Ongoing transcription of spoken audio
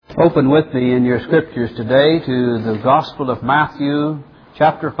Open with me in your scriptures today to the Gospel of Matthew,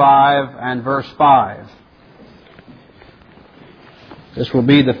 chapter 5 and verse 5. This will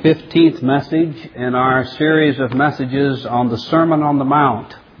be the 15th message in our series of messages on the Sermon on the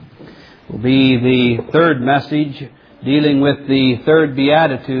Mount. It will be the third message dealing with the third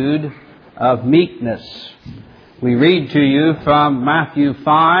beatitude of meekness. We read to you from Matthew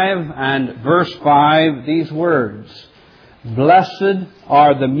 5 and verse 5 these words: "Blessed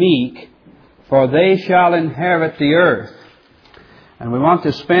are the meek, for they shall inherit the earth." And we want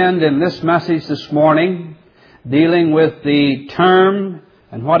to spend in this message this morning dealing with the term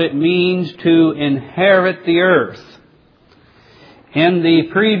and what it means to inherit the earth. In the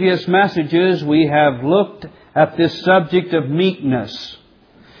previous messages, we have looked at this subject of meekness.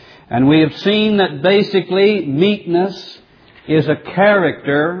 And we have seen that basically meekness is a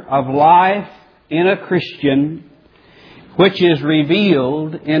character of life in a Christian which is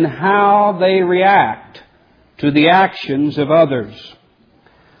revealed in how they react to the actions of others.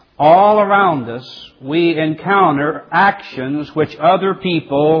 All around us, we encounter actions which other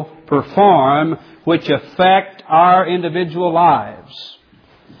people perform which affect our individual lives.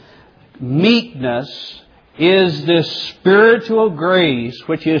 Meekness is this spiritual grace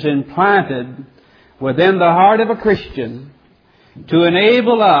which is implanted within the heart of a Christian to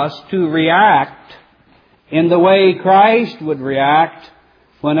enable us to react in the way Christ would react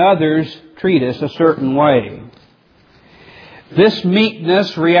when others treat us a certain way. This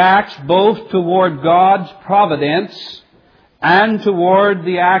meekness reacts both toward God's providence and toward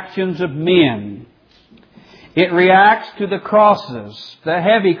the actions of men. It reacts to the crosses, the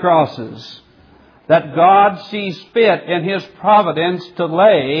heavy crosses, that God sees fit in His providence to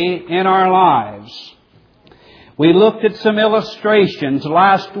lay in our lives. We looked at some illustrations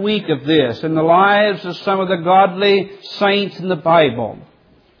last week of this in the lives of some of the godly saints in the Bible.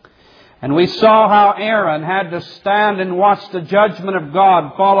 And we saw how Aaron had to stand and watch the judgment of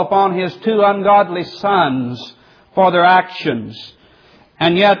God fall upon his two ungodly sons for their actions.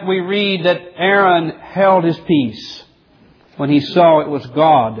 And yet we read that Aaron held his peace when he saw it was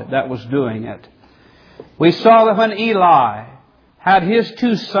God that was doing it. We saw that when Eli had his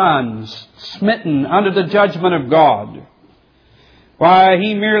two sons smitten under the judgment of God, why,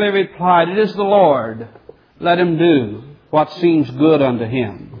 he merely replied, "It is the Lord. Let him do what seems good unto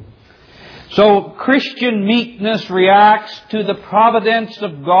him." So Christian meekness reacts to the providence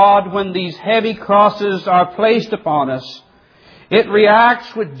of God when these heavy crosses are placed upon us. It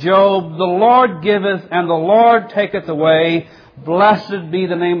reacts with Job, "The Lord giveth and the Lord taketh away. Blessed be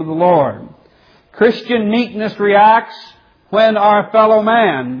the name of the Lord." Christian meekness reacts when our fellow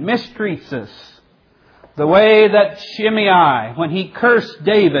man mistreats us. The way that Shimei, when he cursed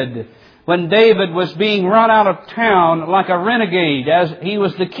David, when David was being run out of town like a renegade as he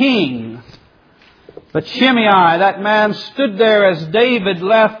was the king. But Shimei, that man, stood there as David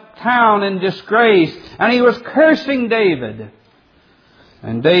left town in disgrace, and he was cursing David.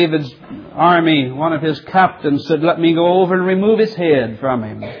 And David's army, one of his captains, said, "Let me go over and remove his head from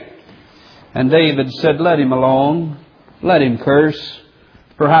him." And David said, "Let him alone. Let him curse.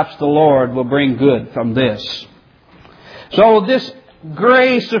 Perhaps the Lord will bring good from this." So this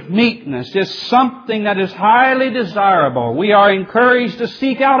grace of meekness is something that is highly desirable. We are encouraged to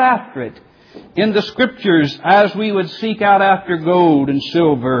seek out after it in the Scriptures as we would seek out after gold and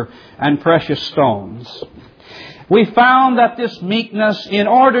silver and precious stones. We found that this meekness, in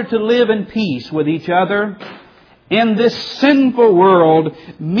order to live in peace with each other, in this sinful world,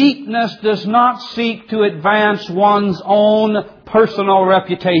 meekness does not seek to advance one's own personal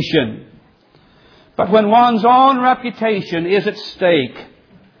reputation. But when one's own reputation is at stake,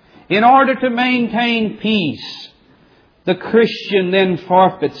 in order to maintain peace, the Christian then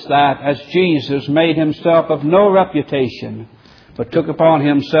forfeits that, as Jesus made Himself of no reputation, but took upon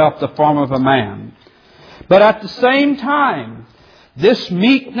Himself the form of a man. But at the same time, this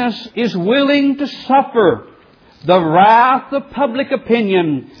meekness is willing to suffer the wrath of public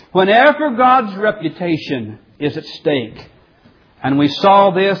opinion whenever God's reputation is at stake. And we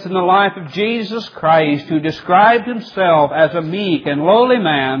saw this in the life of Jesus Christ, who described Himself as a meek and lowly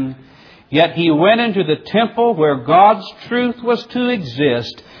man, yet He went into the temple where God's truth was to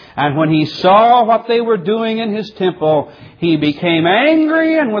exist. And when He saw what they were doing in His temple, He became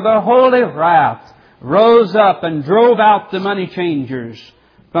angry and with a holy wrath rose up and drove out the money changers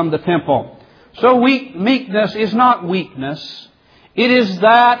from the temple. So meekness is not weakness. It is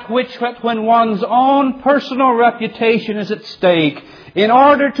that which, when one's own personal reputation is at stake, in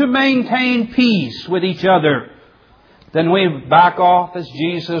order to maintain peace with each other, then we back off as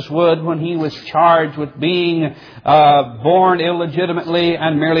Jesus would when He was charged with being born illegitimately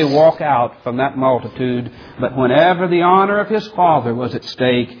and merely walk out from that multitude. But whenever the honor of His Father was at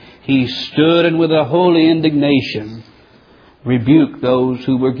stake, He stood and with a holy indignation rebuked those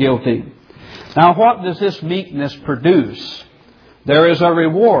who were guilty. Now, what does this meekness produce? There is a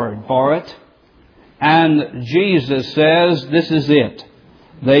reward for it. And Jesus says, this is it.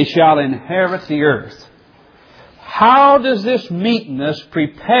 They shall inherit the earth. How does this meekness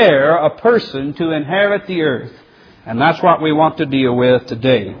prepare a person to inherit the earth? And that's what we want to deal with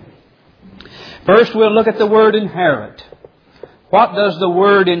today. First, we'll look at the word inherit. What does the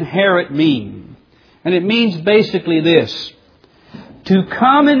word inherit mean? And it means basically this: to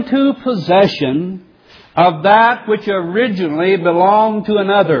come into possession of that which originally belonged to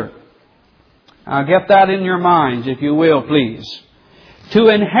another. Now get that in your minds, if you will, please. To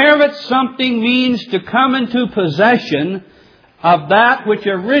inherit something means to come into possession of that which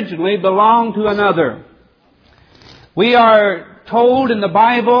originally belonged to another. We are told in the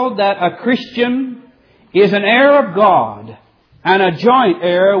Bible that a Christian is an heir of God and a joint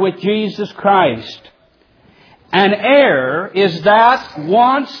heir with Jesus Christ. An heir is that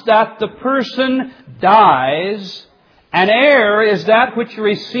once that the person dies, an heir is that which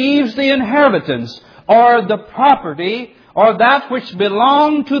receives the inheritance or the property or that which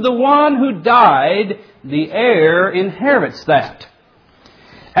belonged to the one who died. The heir inherits that.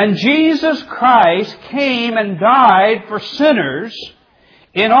 And Jesus Christ came and died for sinners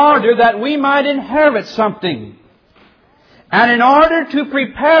in order that we might inherit something. And in order to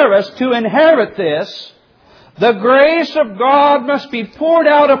prepare us to inherit this, the grace of God must be poured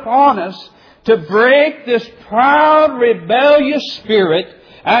out upon us to break this proud, rebellious spirit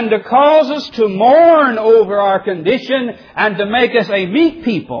and to cause us to mourn over our condition and to make us a meek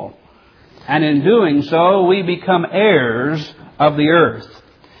people. And in doing so, we become heirs of the earth.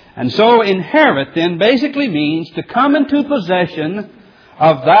 And so inherit then basically means to come into possession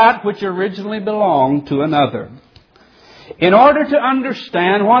of that which originally belonged to another. In order to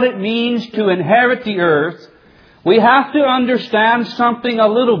understand what it means to inherit the earth, we have to understand something a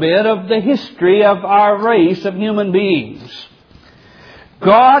little bit of the history of our race of human beings.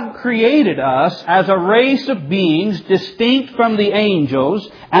 God created us as a race of beings distinct from the angels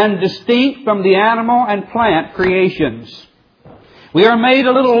and distinct from the animal and plant creations. We are made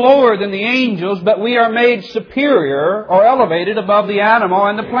a little lower than the angels, but we are made superior or elevated above the animal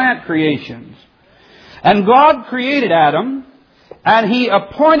and the plant creations. And God created Adam, and He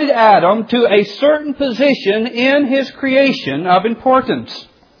appointed Adam to a certain position in His creation of importance.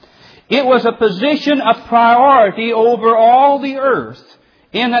 It was a position of priority over all the earth,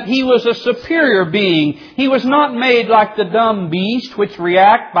 in that he was a superior being. He was not made like the dumb beast which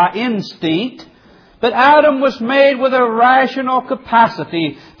react by instinct, but Adam was made with a rational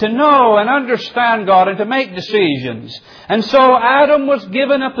capacity to know and understand God and to make decisions. And so Adam was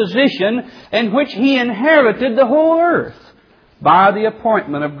given a position in which he inherited the whole earth by the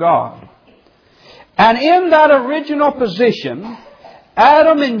appointment of God. And in that original position,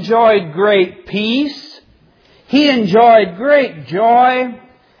 Adam enjoyed great peace. He enjoyed great joy,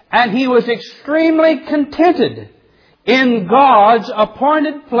 and he was extremely contented in God's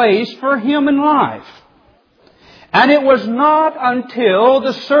appointed place for human life. And it was not until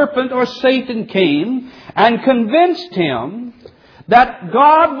the serpent or Satan came and convinced him that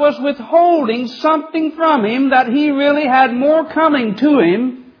God was withholding something from him, that he really had more coming to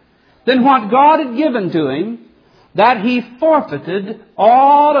him than what God had given to him, that he forfeited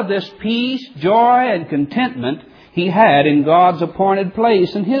all of this peace, joy, and contentment he had in God's appointed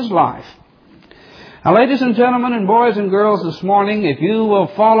place in his life. Now, ladies and gentlemen and boys and girls, this morning, if you will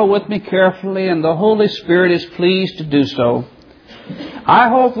follow with me carefully, and the Holy Spirit is pleased to do so, I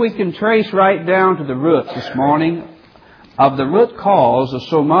hope we can trace right down to the root this morning of the root cause of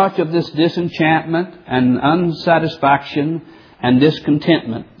so much of this disenchantment and unsatisfaction and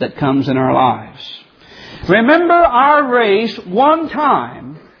discontentment that comes in our lives. Remember, our race one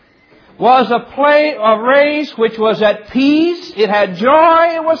time was a race which was at peace, it had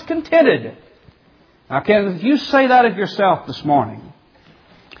joy, it was contented. Now, can you say that of yourself this morning?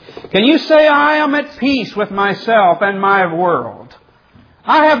 Can you say, I am at peace with myself and my world?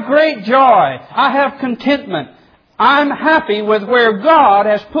 I have great joy. I have contentment. I'm happy with where God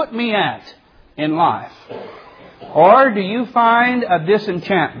has put me at in life. Or do you find a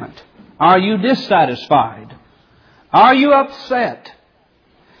disenchantment? Are you dissatisfied? Are you upset?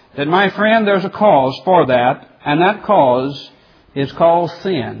 Then, my friend, there's a cause for that, and that cause is called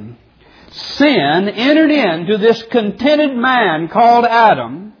sin. Sin entered into this contented man called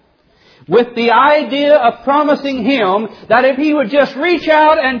Adam with the idea of promising him that if he would just reach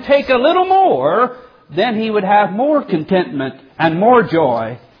out and take a little more, then he would have more contentment and more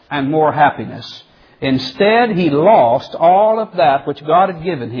joy and more happiness. Instead, he lost all of that which God had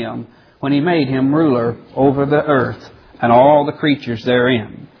given him when He made him ruler over the earth and all the creatures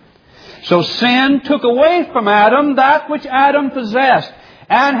therein. So sin took away from Adam that which Adam possessed.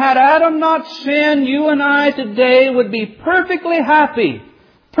 And had Adam not sinned, you and I today would be perfectly happy,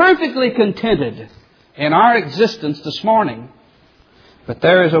 perfectly contented in our existence this morning. But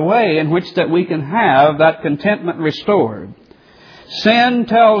there is a way in which that we can have that contentment restored. Sin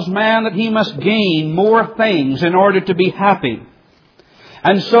tells man that he must gain more things in order to be happy.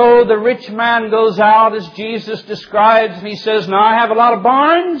 And so the rich man goes out, as Jesus describes, and he says, now I have a lot of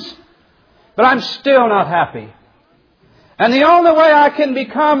barns, but I'm still not happy. And the only way I can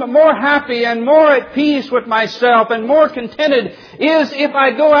become more happy and more at peace with myself and more contented is if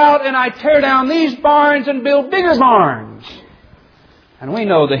I go out and I tear down these barns and build bigger barns. And we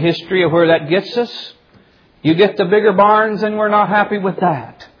know the history of where that gets us. You get the bigger barns and we're not happy with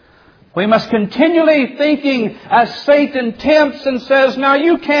that. We must continually thinking as Satan tempts and says, now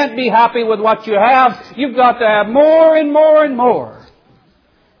you can't be happy with what you have. You've got to have more and more and more.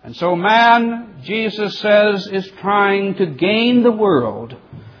 And so man, Jesus says, is trying to gain the world.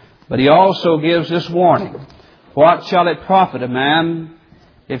 But He also gives this warning. What shall it profit a man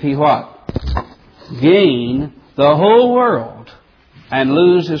if he what? Gain the whole world and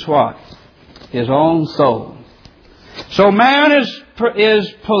lose his what? His own soul. So man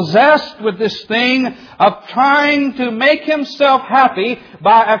is possessed with this thing of trying to make himself happy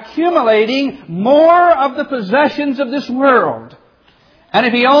by accumulating more of the possessions of this world. And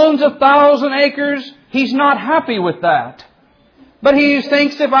if he owns 1,000 acres, he's not happy with that. But he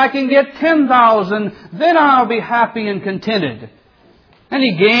thinks if I can get 10,000, then I'll be happy and contented. And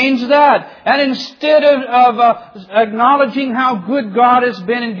he gains that. And instead of acknowledging how good God has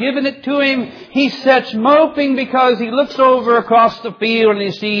been and giving it to him, he sits moping because he looks over across the field and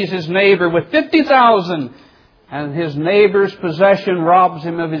he sees his neighbor with 50,000. And his neighbor's possession robs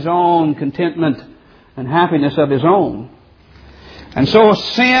him of his own contentment and happiness of his own. And so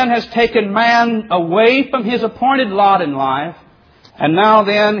sin has taken man away from his appointed lot in life. And now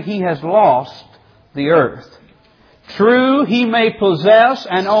then he has lost the earth. True, he may possess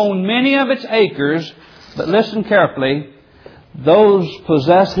and own many of its acres, but listen carefully, those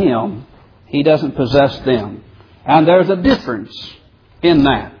possess him, he doesn't possess them. And there's a difference in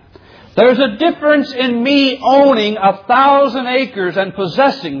that. There's a difference in me owning 1,000 acres and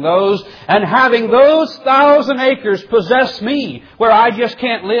possessing those, and having those 1,000 acres possess me, where I just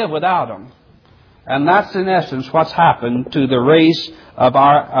can't live without them. And that's in essence what's happened to the race of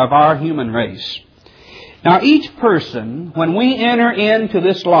our human race. Now, each person, when we enter into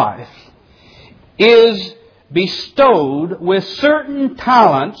this life, is bestowed with certain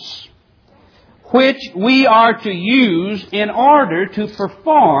talents which we are to use in order to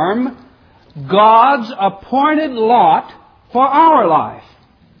perform God's appointed lot for our life.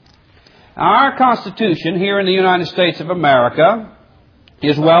 Now, our Constitution here in the United States of America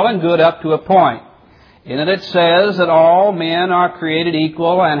is well and good up to a point. In it says that all men are created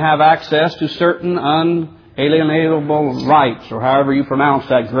equal and have access to certain unalienable rights, or however you pronounce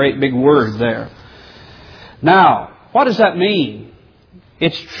that great big word there. Now, what does that mean?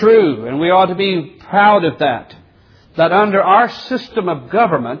 It's true, and we ought to be proud of that under our system of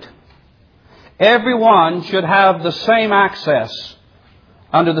government, everyone should have the same access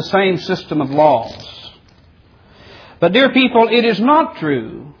under the same system of laws. But dear people, it is not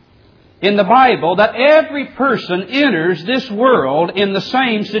true in the Bible that every person enters this world in the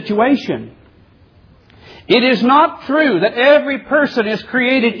same situation. It is not true that every person is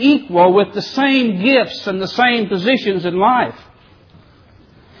created equal with the same gifts and the same positions in life.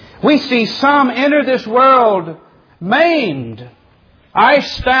 We see some enter this world maimed. I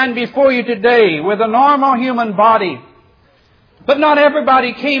stand before you today with a normal human body. But not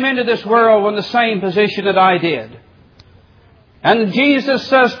everybody came into this world in the same position that I did. And Jesus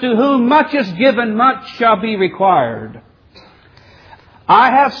says, to whom much is given, much shall be required.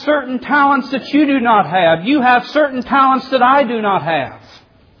 I have certain talents that you do not have. You have certain talents that I do not have.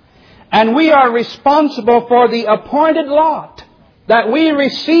 And we are responsible for the appointed lot that we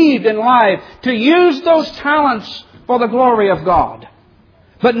received in life to use those talents for the glory of God.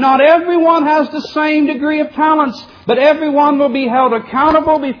 But not everyone has the same degree of talents, but everyone will be held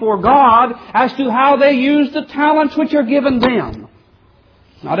accountable before God as to how they use the talents which are given them.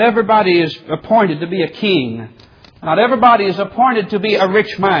 Not everybody is appointed to be a king. Not everybody is appointed to be a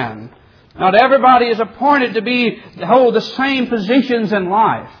rich man. Not everybody is appointed to hold the same positions in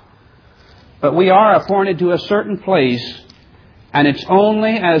life. But we are appointed to a certain place, and it's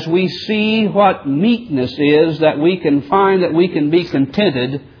only as we see what meekness is that we can find that we can be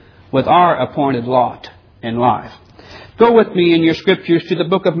contented with our appointed lot in life. Go with me in your Scriptures to the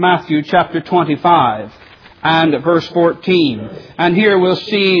book of Matthew, chapter 25, and verse 14. And here we'll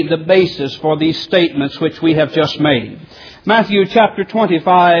see the basis for these statements which we have just made. Matthew chapter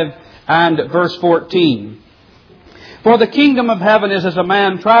 25 and verse 14. For the kingdom of heaven is as a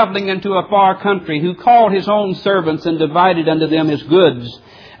man traveling into a far country, who called his own servants and divided unto them his goods.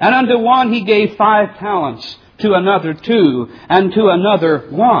 And unto one he gave 5 talents, to another 2, and to another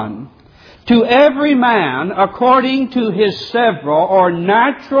 1. To every man according to his several or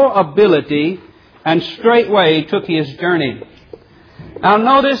natural ability, and straightway took his journey. Now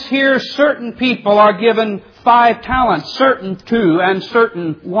notice here, certain people are given 5 talents, certain 2, and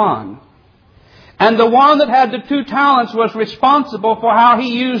certain 1. And the one that had the 2 talents was responsible for how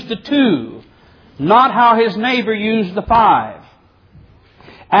he used the 2, not how his neighbor used the 5.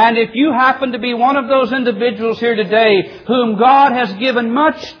 And if you happen to be one of those individuals here today whom God has given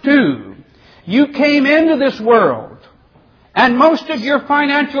much to, you came into this world, and most of your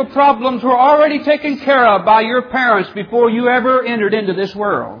financial problems were already taken care of by your parents before you ever entered into this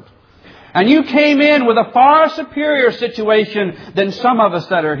world. And you came in with a far superior situation than some of us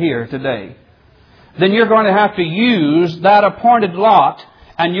that are here today. Then you're going to have to use that appointed lot,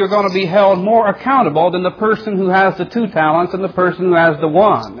 and you're going to be held more accountable than the person who has the 2 talents and the person who has the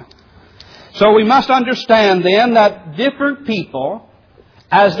 1. So we must understand then that different people,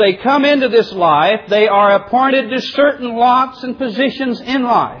 as they come into this life, they are appointed to certain lots and positions in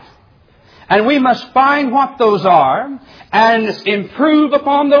life. And we must find what those are and improve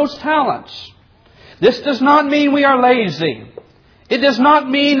upon those talents. This does not mean we are lazy. It does not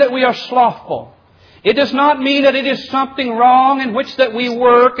mean that we are slothful. It does not mean that it is something wrong in which that we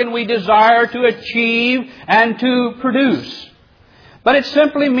work and we desire to achieve and to produce. But it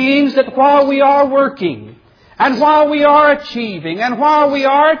simply means that while we are working, and while we are achieving, and while we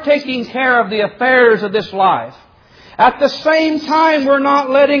are taking care of the affairs of this life, at the same time we're not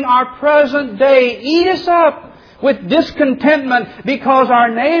letting our present day eat us up with discontentment because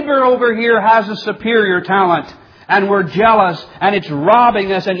our neighbor over here has a superior talent. And we're jealous, and it's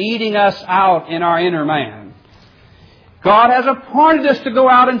robbing us and eating us out in our inner man. God has appointed us to go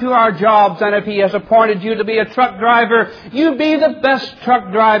out into our jobs, and if He has appointed you to be a truck driver, you be the best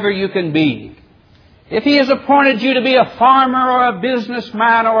truck driver you can be. If He has appointed you to be a farmer or a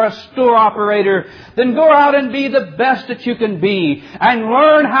businessman or a store operator, then go out and be the best that you can be, and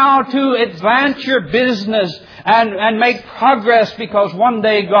learn how to advance your business and make progress, because one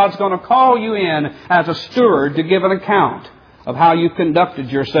day God's going to call you in as a steward to give an account of how you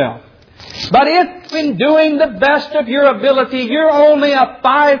conducted yourself. But if in doing the best of your ability, you're only a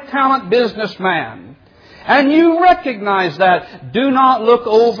 5-talent businessman, and you recognize that, do not look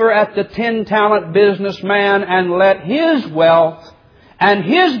over at the 10-talent businessman and let his wealth and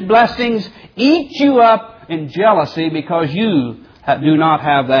his blessings eat you up in jealousy because you do not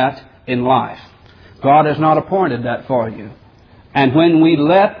have that in life. God has not appointed that for you. And when we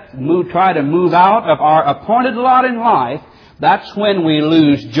try to move out of our appointed lot in life, that's when we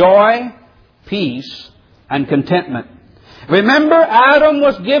lose joy, peace, and contentment. Remember, Adam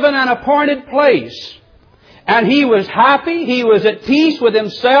was given an appointed place. And he was happy, he was at peace with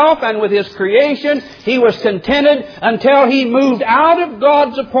himself and with his creation. He was contented until he moved out of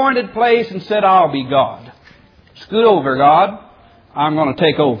God's appointed place and said, I'll be God. Scoot over, God. I'm going to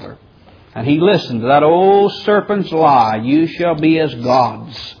take over. And he listened to that old serpent's lie. You shall be as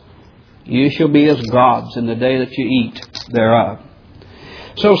gods. You shall be as gods in the day that you eat thereof.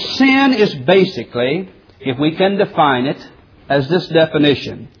 So sin is basically, if we can define it as this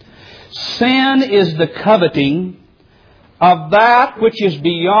definition, sin is the coveting of that which is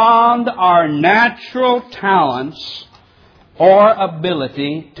beyond our natural talents or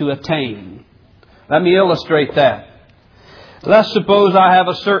ability to attain. Let me illustrate that. Let's suppose I have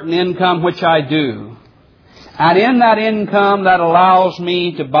a certain income, which I do. And in that income, that allows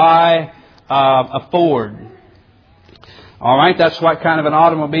me to buy a Ford. All right, that's what kind of an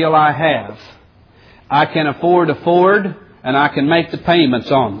automobile I have. I can afford a Ford, and I can make the payments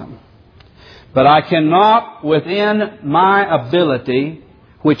on them. But I cannot, within my ability,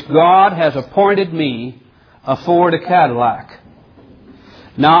 which God has appointed me, afford a Cadillac.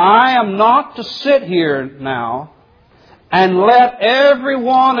 Now, I am not to sit here now and let every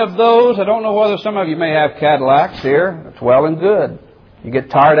one of those, I don't know whether some of you may have Cadillacs here. It's well and good. You get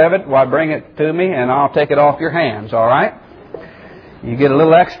tired of it, why bring it to me and I'll take it off your hands, all right? You get a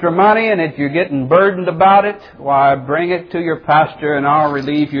little extra money, and if you're getting burdened about it, why, bring it to your pastor and I'll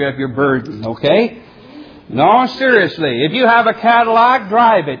relieve you of your burden, okay? No, seriously. If you have a Cadillac,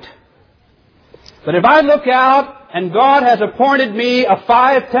 drive it. But if I look out and God has appointed me a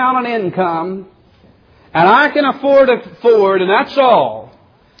 5-talent income, and I can afford a Ford, and that's all,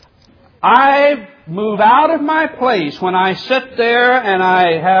 I move out of my place when I sit there and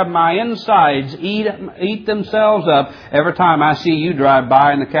I have my insides eat themselves up every time I see you drive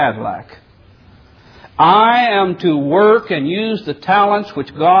by in the Cadillac. I am to work and use the talents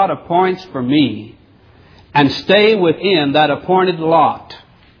which God appoints for me and stay within that appointed lot.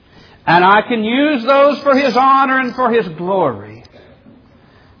 And I can use those for His honor and for His glory.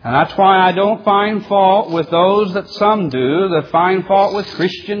 And that's why I don't find fault with those that some do, that find fault with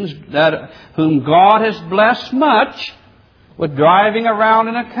Christians whom God has blessed much with driving around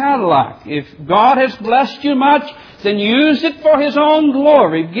in a Cadillac. If God has blessed you much, then use it for His own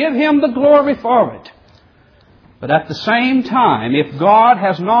glory. Give Him the glory for it. But at the same time, if God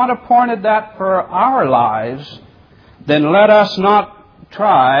has not appointed that for our lives, then let us not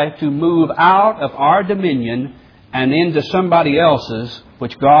try to move out of our dominion and into somebody else's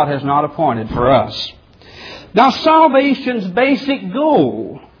which God has not appointed for us. Now, salvation's basic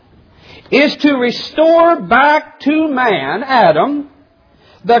goal is to restore back to man, Adam,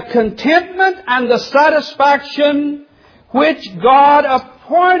 the contentment and the satisfaction which God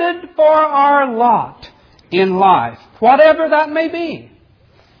appointed for our lot in life, whatever that may be.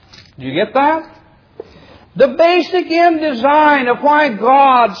 Do you get that? The basic end design of why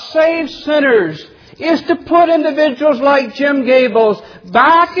God saves sinners is to put individuals like Jim Gables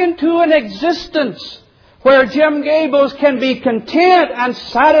back into an existence where Jim Gables can be content and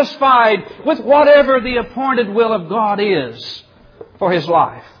satisfied with whatever the appointed will of God is for his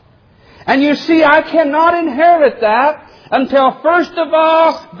life. And you see, I cannot inherit that until first of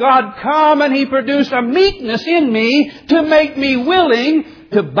all, God come and He produce a meekness in me to make me willing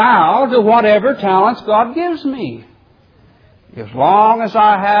to bow to whatever talents God gives me. As long as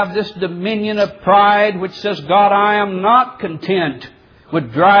I have this dominion of pride which says, God, I am not content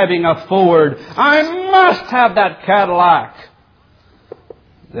with driving a Ford, I must have that Cadillac,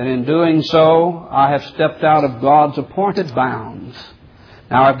 then in doing so, I have stepped out of God's appointed bounds.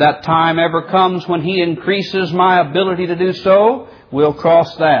 Now, if that time ever comes when He increases my ability to do so, we'll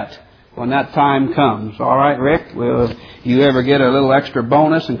cross that when that time comes. All right, Rick? Will you ever get a little extra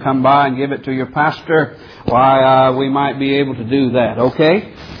bonus and come by and give it to your pastor? Why, we might be able to do that,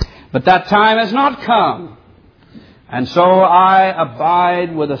 okay? But that time has not come. And so I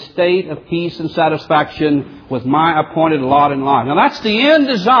abide with a state of peace and satisfaction with my appointed lot in life. Now, that's the end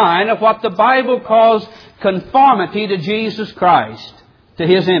design of what the Bible calls conformity to Jesus Christ, to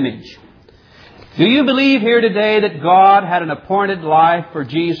His image. Do you believe here today that God had an appointed life for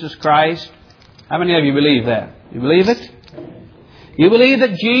Jesus Christ? How many of you believe that? You believe it? You believe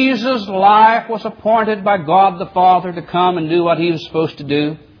that Jesus' life was appointed by God the Father to come and do what He was supposed to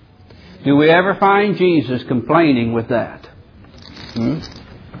do? Do we ever find Jesus complaining with that?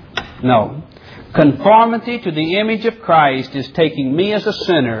 No. Conformity to the image of Christ is taking me as a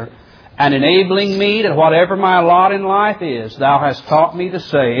sinner and enabling me that whatever my lot in life is, Thou hast taught me to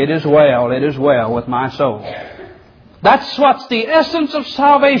say, it is well with my soul. That's what's the essence of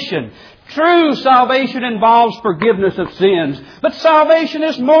salvation. True salvation involves forgiveness of sins, but salvation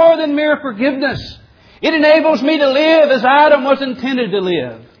is more than mere forgiveness. It enables me to live as Adam was intended to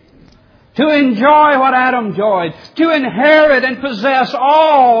live, to enjoy what Adam enjoyed, to inherit and possess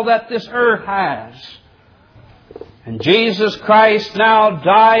all that this earth has. And Jesus Christ now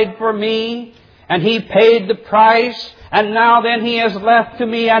died for me, and He paid the price, and now then He has left to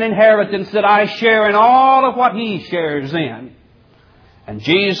me an inheritance that I share in all of what He shares in. And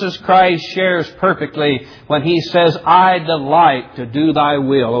Jesus Christ shares perfectly when He says, I delight to do Thy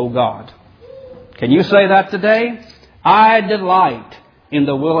will, O God. Can you say that today? I delight in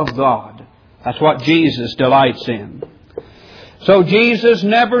the will of God. That's what Jesus delights in. So Jesus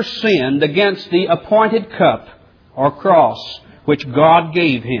never sinned against the appointed cup or cross which God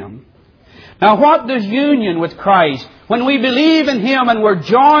gave Him. Now, what does union with Christ, when we believe in Him and we're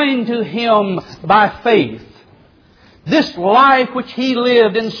joined to Him by faith, this life which He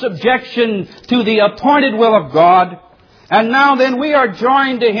lived in subjection to the appointed will of God, and now then we are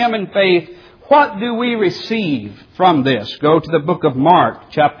joined to Him in faith, what do we receive from this? Go to the book of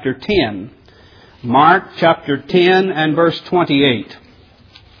Mark, chapter 10. Mark, chapter 10 and verse 28.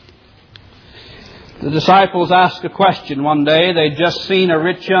 The disciples asked a question one day. They'd just seen a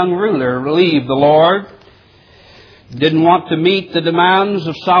rich young ruler leave the Lord. Didn't want to meet the demands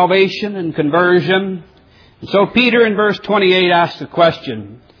of salvation and conversion. So Peter in verse 28 asks the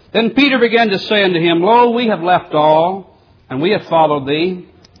question. Then Peter began to say unto him, Lo, we have left all, and we have followed thee.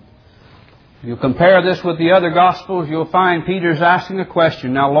 If you compare this with the other Gospels, you'll find Peter's asking a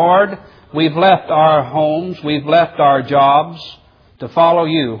question. Now, Lord, we've left our homes, we've left our jobs to follow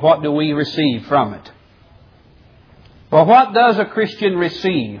you. What do we receive from it? Well, what does a Christian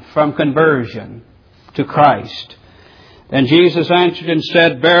receive from conversion to Christ? Then Jesus answered and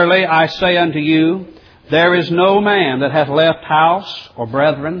said, Verily I say unto you, there is no man that hath left house, or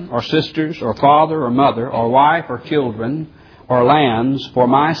brethren, or sisters, or father, or mother, or wife, or children, or lands, for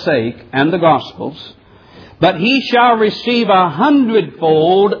my sake and the gospel's, but he shall receive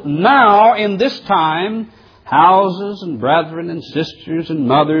 100-fold now in this time, houses, and brethren, and sisters, and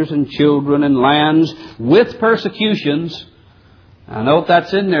mothers, and children, and lands, with persecutions. I note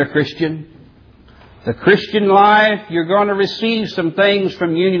that's in there, Christian. The Christian life, you're going to receive some things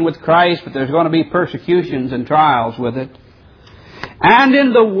from union with Christ, but there's going to be persecutions and trials with it. And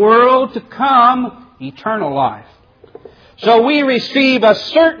in the world to come, eternal life. So we receive a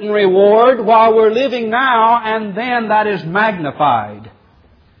certain reward while we're living now, and then that is magnified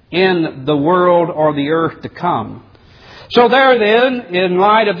in the world or the earth to come. So there then, in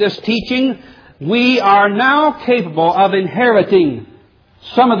light of this teaching, we are now capable of inheriting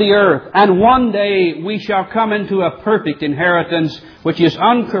some of the earth, and one day we shall come into a perfect inheritance which is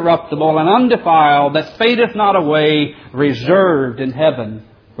uncorruptible and undefiled, that fadeth not away, reserved in heaven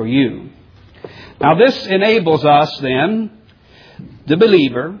for you. Now this enables us then, the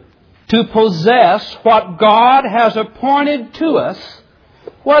believer, to possess what God has appointed to us,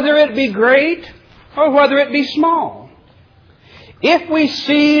 whether it be great or whether it be small. If we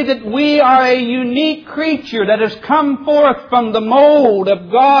see that we are a unique creature that has come forth from the mold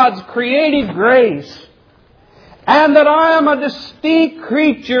of God's creative grace, and that I am a distinct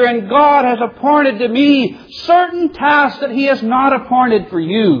creature and God has appointed to me certain tasks that He has not appointed for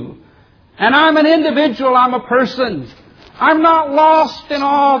you, and I'm an individual, I'm a person, I'm not lost in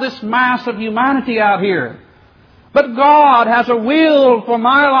all this mass of humanity out here, but God has a will for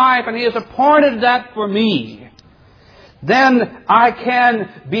my life and He has appointed that for me, then I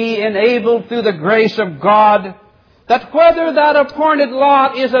can be enabled through the grace of God that whether that appointed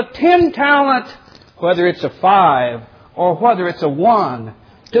lot is a 10 talent, whether it's a 5, or whether it's a 1,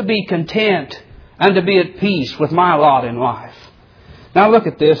 to be content and to be at peace with my lot in life. Now look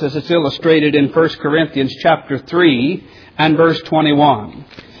at this as it's illustrated in 1 Corinthians chapter 3 and verse 21.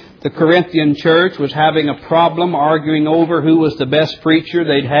 The Corinthian church was having a problem arguing over who was the best preacher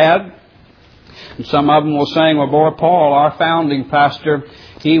they'd had. And some of them were saying, well, boy, Paul, our founding pastor,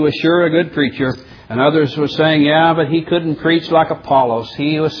 he was sure a good preacher. And others were saying, yeah, but he couldn't preach like Apollos.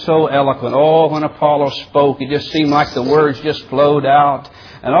 He was so eloquent. Oh, when Apollos spoke, it just seemed like the words just flowed out.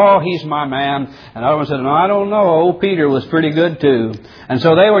 And oh, he's my man. And others said, no, I don't know. Old Peter was pretty good too. And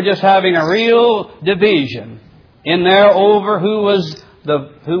so they were just having a real division in there over who was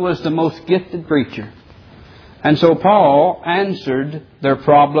the most gifted preacher. And so Paul answered their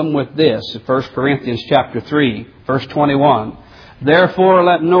problem with this, 1 Corinthians chapter 3, verse 21. Therefore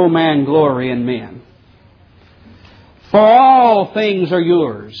let no man glory in men. For all things are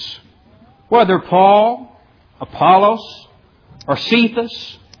yours, whether Paul, Apollos, or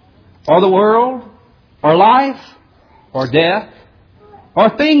Cephas, or the world, or life, or death,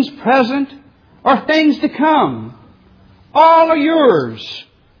 or things present, or things to come. All are yours,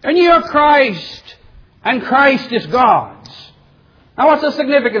 and ye are Christ, and Christ is God's. Now what's the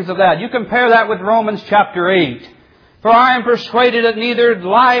significance of that? You compare that with Romans chapter 8. For I am persuaded that neither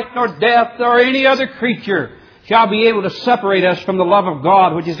life nor death nor any other creature shall be able to separate us from the love of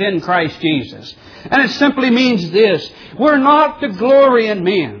God which is in Christ Jesus. And it simply means this. We're not to glory in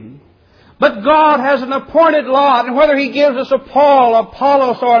men. But God has an appointed lot, and whether He gives us a Paul,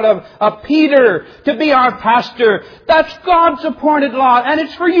 Apollos, or a Peter to be our pastor, that's God's appointed lot, and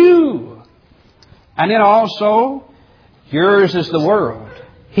it's for you. And then also, yours is the world.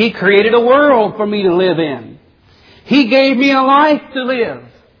 He created a world for me to live in. He gave me a life to live.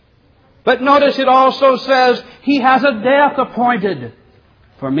 But notice it also says He has a death appointed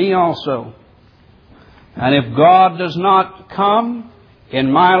for me also. And if God does not come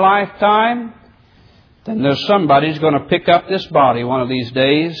in my lifetime, then there's somebody who's going to pick up this body one of these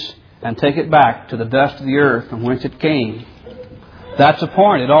days and take it back to the dust of the earth from whence it came. That's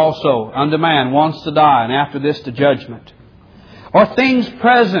appointed also unto man once to die, and after this to judgment. Or things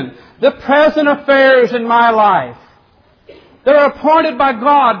present, the present affairs in my life, they're appointed by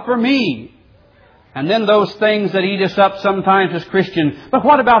God for me. And then those things that eat us up sometimes as Christians. But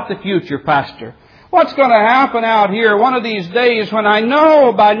what about the future, Pastor? What's going to happen out here one of these days when I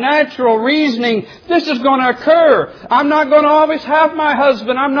know by natural reasoning this is going to occur? I'm not going to always have my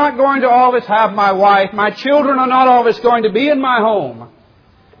husband. I'm not going to always have my wife. My children are not always going to be in my home.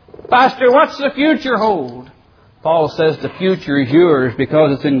 Pastor, what's the future hold? Paul says the future is yours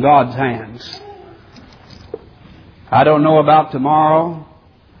because it's in God's hands. I don't know about tomorrow.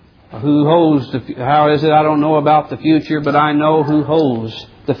 Who holds how is it? I don't know about the future, but I know who holds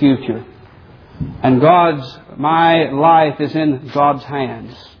the future. And my life is in God's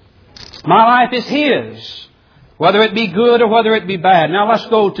hands. My life is His, whether it be good or whether it be bad. Now let's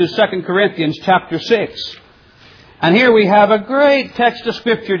go to 2 Corinthians chapter 6. And here we have a great text of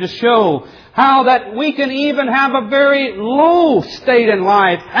Scripture to show how that we can even have a very low state in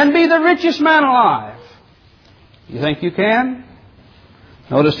life and be the richest man alive. You think you can?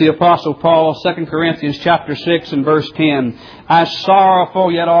 Notice the Apostle Paul, 2 Corinthians chapter 6 and verse 10. As sorrowful,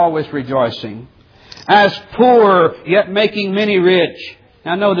 yet always rejoicing. As poor, yet making many rich.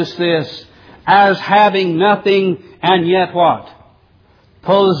 Now notice this. As having nothing, and yet what?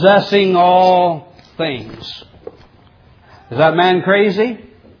 Possessing all things. Is that man crazy?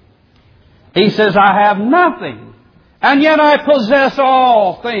 He says, I have nothing, and yet I possess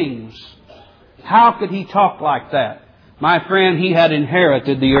all things. How could he talk like that? My friend, he had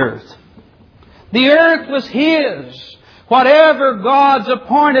inherited the earth. The earth was his. Whatever God's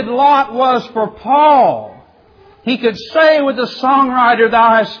appointed lot was for Paul, he could say with the songwriter, Thou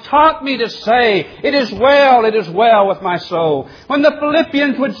hast taught me to say, it is well with my soul. When the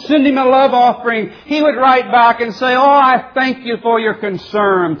Philippians would send him a love offering, he would write back and say, Oh, I thank you for your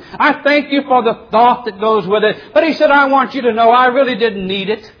concern. I thank you for the thought that goes with it. But he said, I want you to know I really didn't need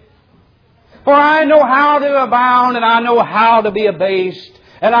it. For I know how to abound and I know how to be abased.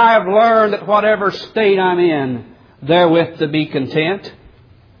 And I have learned that whatever state I'm in, therewith to be content.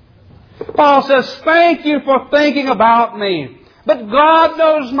 Paul says, thank you for thinking about me. But God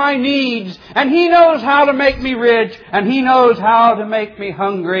knows my needs, and He knows how to make me rich, and He knows how to make me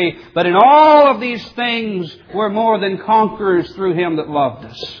hungry. But in all of these things, we're more than conquerors through Him that loved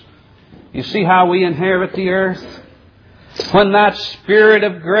us. You see how we inherit the earth? When that Spirit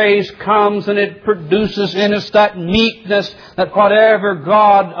of grace comes and it produces in us that meekness that whatever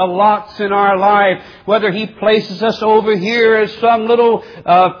God allots in our life, whether He places us over here as some little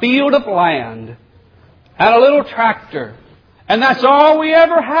field of land and a little tractor, and that's all we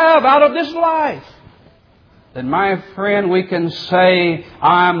ever have out of this life, then my friend, we can say,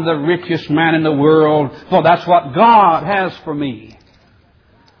 I'm the richest man in the world, for that's what God has for me.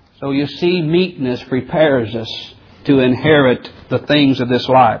 So you see, meekness prepares us to inherit the things of this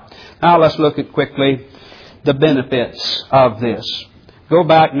life. Now let's look at quickly the benefits of this. Go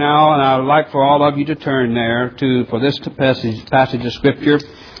back now, and I would like for all of you to turn there for this passage of Scripture,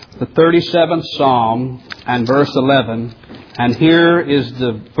 the 37th Psalm and verse 11. And here is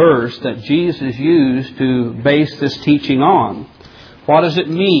the verse that Jesus used to base this teaching on. What does it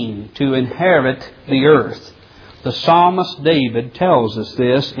mean to inherit the earth? The psalmist David tells us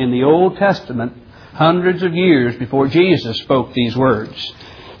this in the Old Testament, hundreds of years before Jesus spoke these words.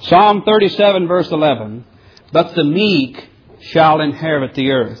 Psalm 37 verse 11. But the meek shall inherit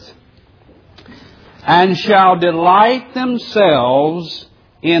the earth, and shall delight themselves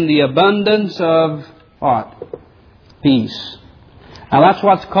in the abundance of what? Peace. Now that's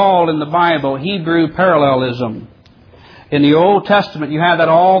what's called in the Bible Hebrew parallelism. In the Old Testament, you have that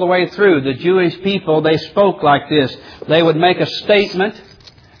all the way through. The Jewish people, they spoke like this. They would make a statement,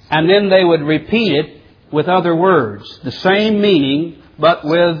 and then they would repeat it with other words. The same meaning, but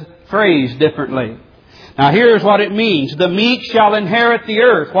with phrase differently. Now here's what it means. The meek shall inherit the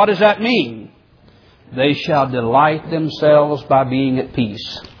earth. What does that mean? They shall delight themselves by being at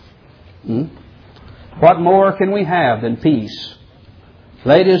peace. What more can we have than peace?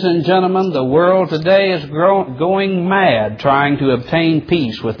 Ladies and gentlemen, the world today is going mad trying to obtain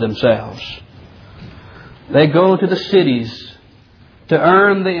peace with themselves. They go to the cities to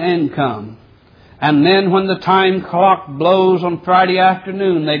earn the income. And then when the time clock blows on Friday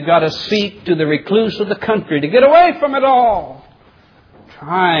afternoon, they've got to seek to the recluse of the country to get away from it all,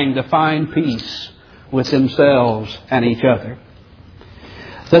 trying to find peace with themselves and each other.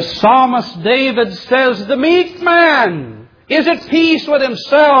 The psalmist David says, the meek man is at peace with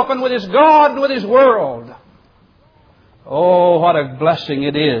himself and with his God and with his world. Oh, what a blessing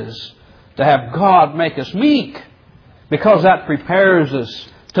it is to have God make us meek, because that prepares us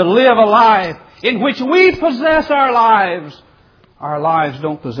to live a life in which we possess our lives. Our lives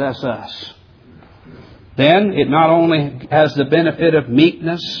don't possess us. Then it not only has the benefit of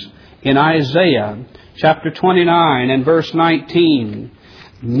meekness. In Isaiah chapter 29 and verse 19,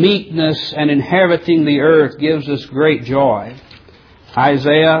 meekness and inheriting the earth gives us great joy.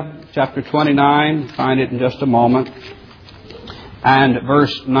 Isaiah chapter 29, find it in just a moment, and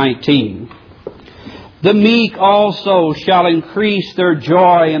verse 19. The meek also shall increase their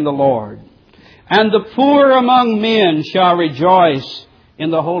joy in the Lord, and the poor among men shall rejoice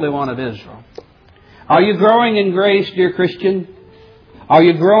in the Holy One of Israel. Are you growing in grace, dear Christian? Are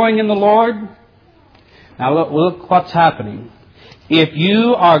you growing in the Lord? Now look what's happening. If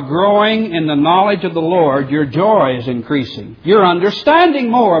you are growing in the knowledge of the Lord, your joy is increasing. You're understanding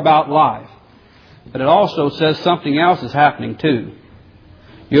more about life. But it also says something else is happening too.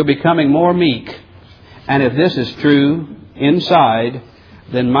 You're becoming more meek. And if this is true inside,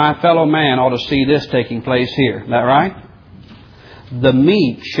 then my fellow man ought to see this taking place here. Is that right? The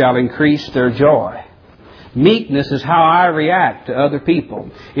meek shall increase their joy. Meekness is how I react to other people.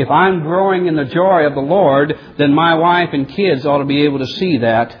 If I'm growing in the joy of the Lord, then my wife and kids ought to be able to see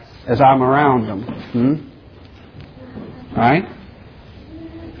that as I'm around them. Right?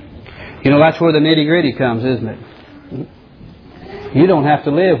 You know, that's where the nitty-gritty comes, isn't it? You don't have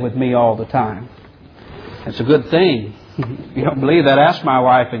to live with me all the time. It's a good thing. You don't believe that? Ask my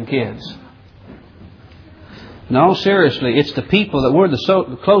wife and kids. No, seriously, it's the people that we're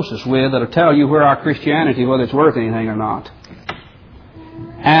the closest with that'll tell you where our Christianity, whether it's worth anything or not.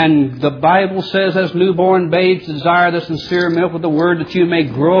 And the Bible says, as newborn babes desire the sincere milk of the Word, that you may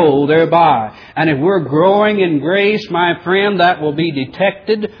grow thereby. And if we're growing in grace, my friend, that will be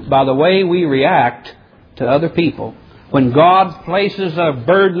detected by the way we react to other people. When God places a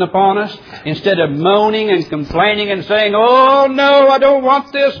burden upon us, instead of moaning and complaining and saying, "Oh no, I don't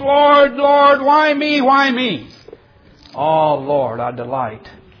want this, Lord, Lord, why me, why me?" "Oh Lord, I delight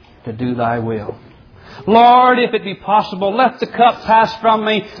to do Thy will. Lord, if it be possible, let the cup pass from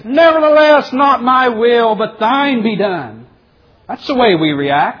me. Nevertheless, not my will, but Thine be done." That's the way we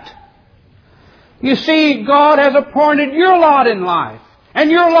react. You see, God has appointed your lot in life. And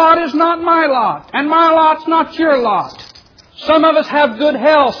your lot is not my lot. And my lot's not your lot. Some of us have good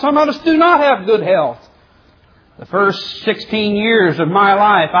health. Some of us do not have good health. The first 16 years of my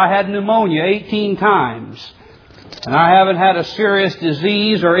life, I had pneumonia 18 times. And I haven't had a serious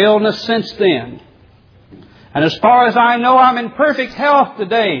disease or illness since then. And as far as I know, I'm in perfect health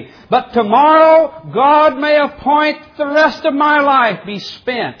today. But tomorrow, God may appoint the rest of my life be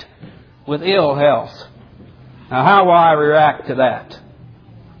spent with ill health. Now, how will I react to that?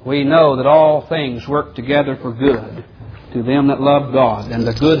 We know that all things work together for good to them that love God. And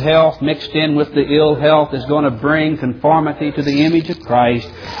the good health mixed in with the ill health is going to bring conformity to the image of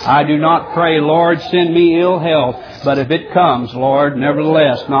Christ. I do not pray, "Lord, send me ill health." But if it comes, Lord,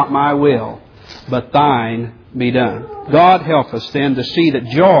 nevertheless, not my will, but Thine be done. God help us then to see that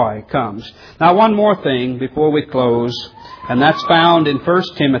joy comes. Now, one more thing before we close, and that's found in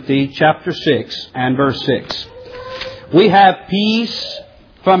 1 Timothy chapter 6 and verse 6. We have peace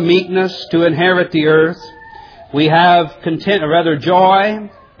from meekness to inherit the earth. We have joy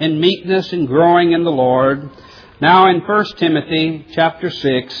in meekness and growing in the Lord. Now in 1 Timothy chapter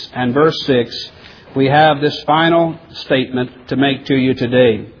 6 and verse 6, we have this final statement to make to you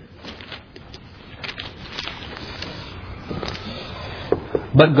today.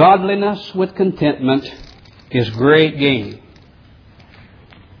 But godliness with contentment is great gain.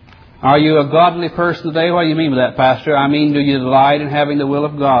 Are you a godly person today? What do you mean by that, Pastor? I mean, do you delight in having the will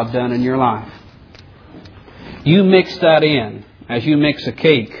of God done in your life? You mix that in as you mix a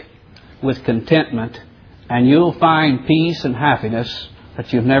cake with contentment, and you'll find peace and happiness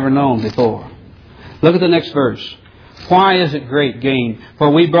that you've never known before. Look at the next verse. Why is it great gain? For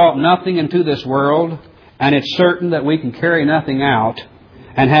we brought nothing into this world, and it's certain that we can carry nothing out.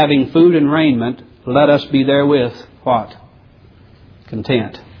 And having food and raiment, let us be therewith, what?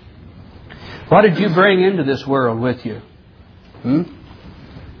 Content. What did you bring into this world with you?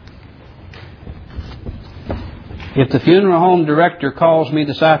 If the funeral home director calls me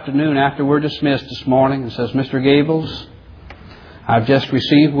this afternoon after we're dismissed this morning and says, "Mr. Gables, I've just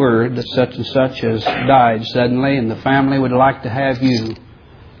received word that such and such has died suddenly, and the family would like to have you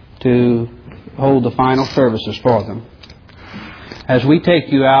to hold the final services for them. As we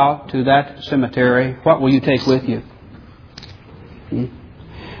take you out to that cemetery, what will you take with you?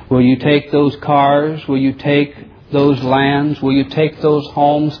 Will you take those cars? Will you take those lands? Will you take those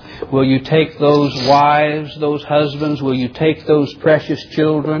homes? Will you take those wives, those husbands? Will you take those precious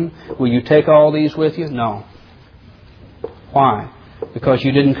children? Will you take all these with you? No. Why? Because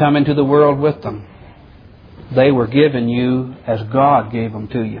you didn't come into the world with them. They were given you as God gave them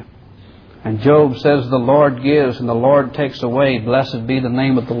to you. And Job says, the Lord gives and the Lord takes away. Blessed be the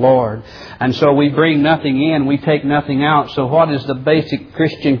name of the Lord. And so we bring nothing in, we take nothing out. So what is the basic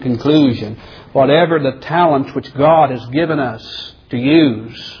Christian conclusion? Whatever the talents which God has given us to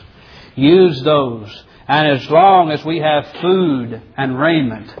use those. And as long as we have food and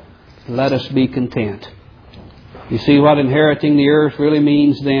raiment, let us be content. You see what inheriting the earth really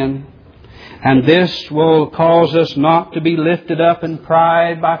means then? And this will cause us not to be lifted up in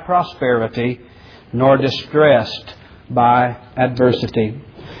pride by prosperity, nor distressed by adversity.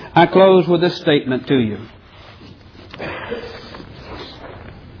 I close with this statement to you.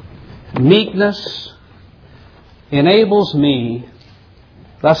 Meekness enables me,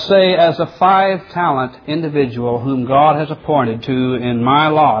 let's say as a 5-talent individual whom God has appointed to in my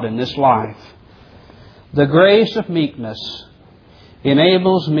lot in this life, the grace of meekness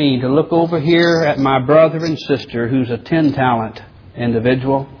enables me to look over here at my brother and sister who's a 10-talent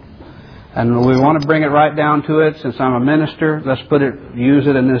individual. And we want to bring it right down to it. Since I'm a minister, let's use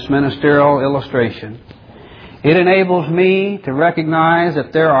it in this ministerial illustration. It enables me to recognize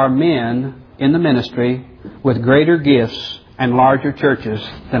that there are men in the ministry with greater gifts and larger churches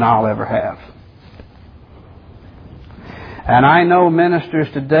than I'll ever have. And I know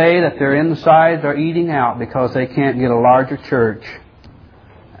ministers today that their insides are eating out because they can't get a larger church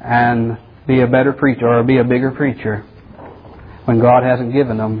and be a better preacher or be a bigger preacher when God hasn't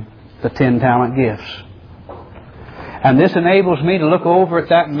given them the 10-talent gifts. And this enables me to look over at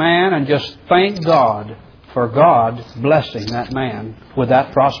that man and just thank God for God blessing that man with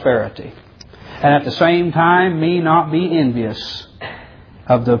that prosperity. And at the same time, me not be envious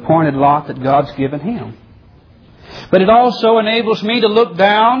of the appointed lot that God's given him. But it also enables me to look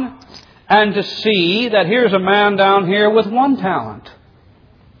down and to see that here's a man down here with 1 talent.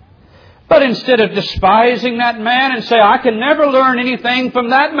 But instead of despising that man and say, I can never learn anything from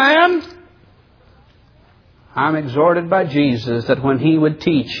that man, I'm exhorted by Jesus that when He would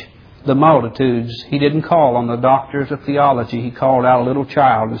teach the multitudes, He didn't call on the doctors of theology. He called out a little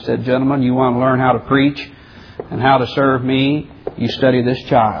child and said, gentlemen, you want to learn how to preach and how to serve me? You study this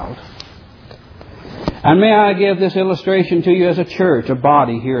child. And may I give this illustration to you as a church, a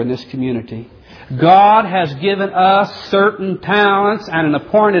body here in this community. God has given us certain talents and an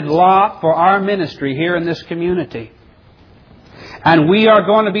appointed lot for our ministry here in this community. And we are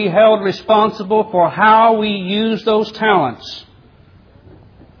going to be held responsible for how we use those talents.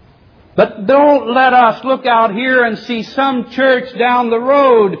 But don't let us look out here and see some church down the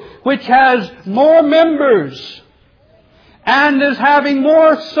road which has more members and is having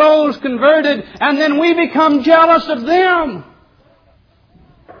more souls converted, and then we become jealous of them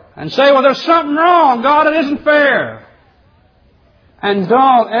and say, well, there's something wrong. God, it isn't fair. And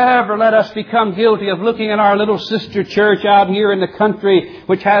don't ever let us become guilty of looking at our little sister church out here in the country,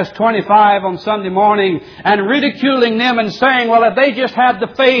 which has 25 on Sunday morning, and ridiculing them and saying, well, if they just had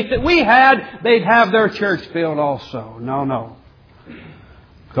the faith that we had, they'd have their church filled also. No.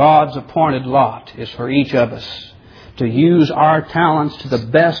 God's appointed lot is for each of us to use our talents to the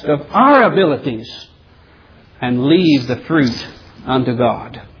best of our abilities and leave the fruit unto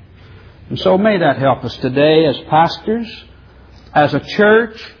God. And so may that help us today as pastors, as a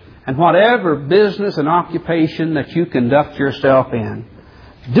church, and whatever business and occupation that you conduct yourself in.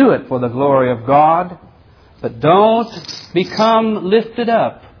 Do it for the glory of God, but don't become lifted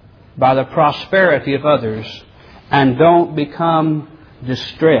up by the prosperity of others, and don't become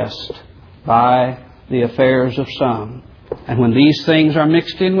distressed by the affairs of some. And when these things are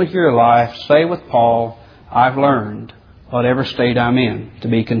mixed in with your life, say with Paul, I've learned, whatever state I'm in, to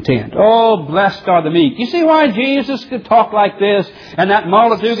be content. Oh, blessed are the meek. You see why Jesus could talk like this, and that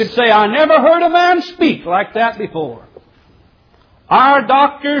multitude could say, I never heard a man speak like that before. Our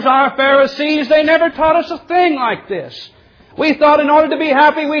doctors, our Pharisees, they never taught us a thing like this. We thought in order to be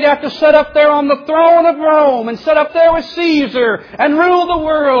happy, we'd have to sit up there on the throne of Rome and sit up there with Caesar and rule the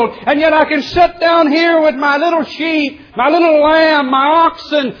world. And yet I can sit down here with my little sheep, my little lamb, my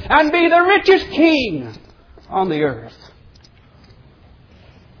oxen, and be the richest king on the earth.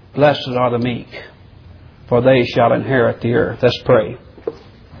 Blessed are the meek, for they shall inherit the earth. Let's pray.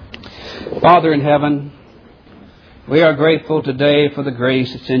 Father in heaven, we are grateful today for the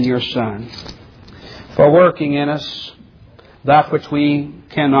grace that's in your Son, for working in us that which we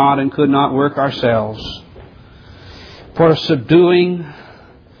cannot and could not work ourselves, for subduing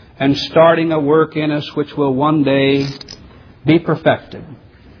and starting a work in us which will one day be perfected.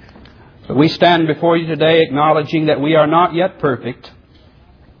 So we stand before you today acknowledging that we are not yet perfect,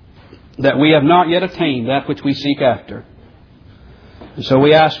 that we have not yet attained that which we seek after. And so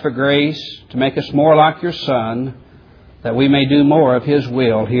we ask for grace to make us more like your Son, that we may do more of His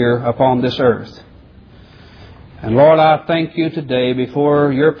will here upon this earth. And Lord, I thank You today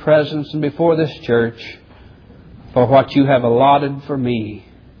before Your presence and before this church for what You have allotted for me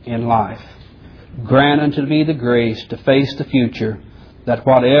in life. Grant unto me the grace to face the future, that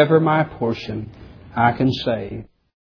whatever my portion, I can say,